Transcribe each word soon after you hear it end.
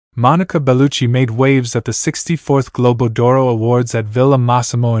Monica Bellucci made waves at the 64th Globo d'Oro Awards at Villa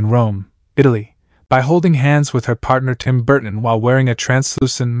Massimo in Rome, Italy, by holding hands with her partner Tim Burton while wearing a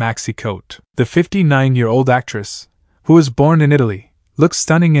translucent maxi coat. The 59-year-old actress, who was born in Italy, looked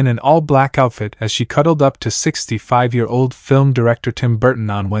stunning in an all-black outfit as she cuddled up to 65-year-old film director Tim Burton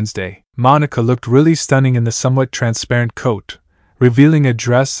on Wednesday. Monica looked really stunning in the somewhat transparent coat, revealing a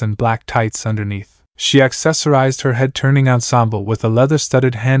dress and black tights underneath. She accessorized her head-turning ensemble with a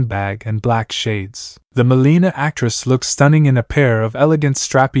leather-studded handbag and black shades. The Melina actress looked stunning in a pair of elegant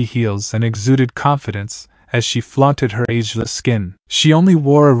strappy heels and exuded confidence as she flaunted her ageless skin. She only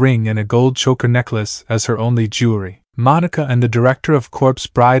wore a ring and a gold choker necklace as her only jewelry. Monica and the director of Corpse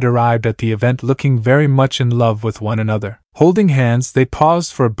Bride arrived at the event looking very much in love with one another. Holding hands, they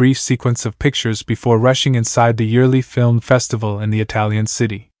paused for a brief sequence of pictures before rushing inside the yearly film festival in the Italian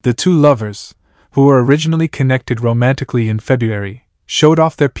city. The two lovers, who were originally connected romantically in February, showed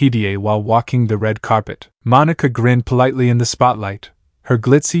off their PDA while walking the red carpet. Monica grinned politely in the spotlight, her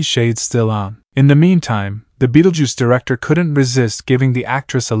glitzy shades still on. In the meantime, the Beetlejuice director couldn't resist giving the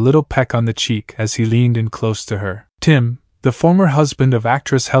actress a little peck on the cheek as he leaned in close to her. Tim, the former husband of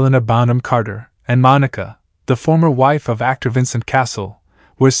actress Helena Bonham Carter, and Monica, the former wife of actor Vincent Cassel,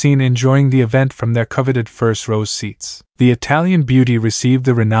 were seen enjoying the event from their coveted first-row seats. The Italian beauty received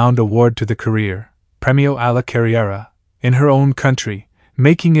the renowned award to the career, Premio alla Carriera, in her own country,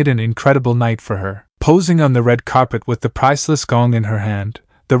 making it an incredible night for her. Posing on the red carpet with the priceless gong in her hand,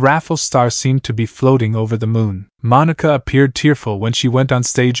 the raffle star seemed to be floating over the moon. Monica appeared tearful when she went on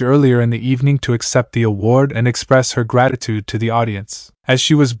stage earlier in the evening to accept the award and express her gratitude to the audience. As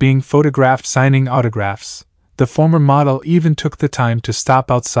she was being photographed signing autographs, the former model even took the time to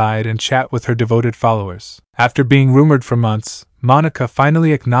stop outside and chat with her devoted followers. After being rumored for months, Monica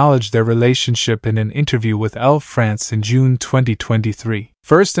finally acknowledged their relationship in an interview with Elle France in June 2023.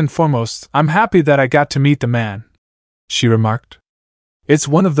 "First and foremost, I'm happy that I got to meet the man," she remarked. "It's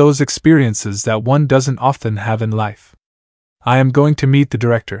one of those experiences that one doesn't often have in life. I am going to meet the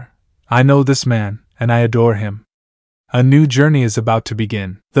director. I know this man, and I adore him. A new journey is about to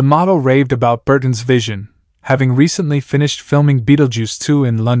begin." The model raved about Burton's vision, having recently finished filming Beetlejuice 2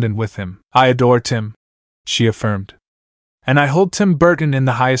 in London with him. "I adore Tim," she affirmed, "and I hold Tim Burton in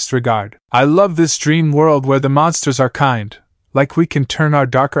the highest regard. I love this dream world where the monsters are kind, like we can turn our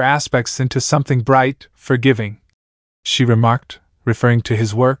darker aspects into something bright, forgiving," she remarked, referring to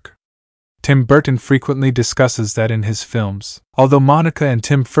his work. Tim Burton frequently discusses that in his films. Although Monica and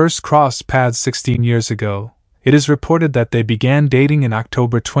Tim first crossed paths 16 years ago, it is reported that they began dating in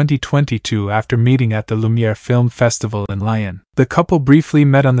October 2022 after meeting at the Lumiere Film Festival in Lyon. The couple briefly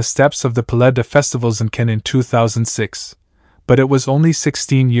met on the steps of the Palais de Festivals in Cannes in 2006, but it was only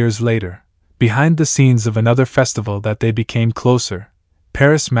 16 years later, behind the scenes of another festival, that they became closer,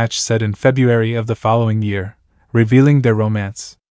 Paris Match said in February of the following year, revealing their romance.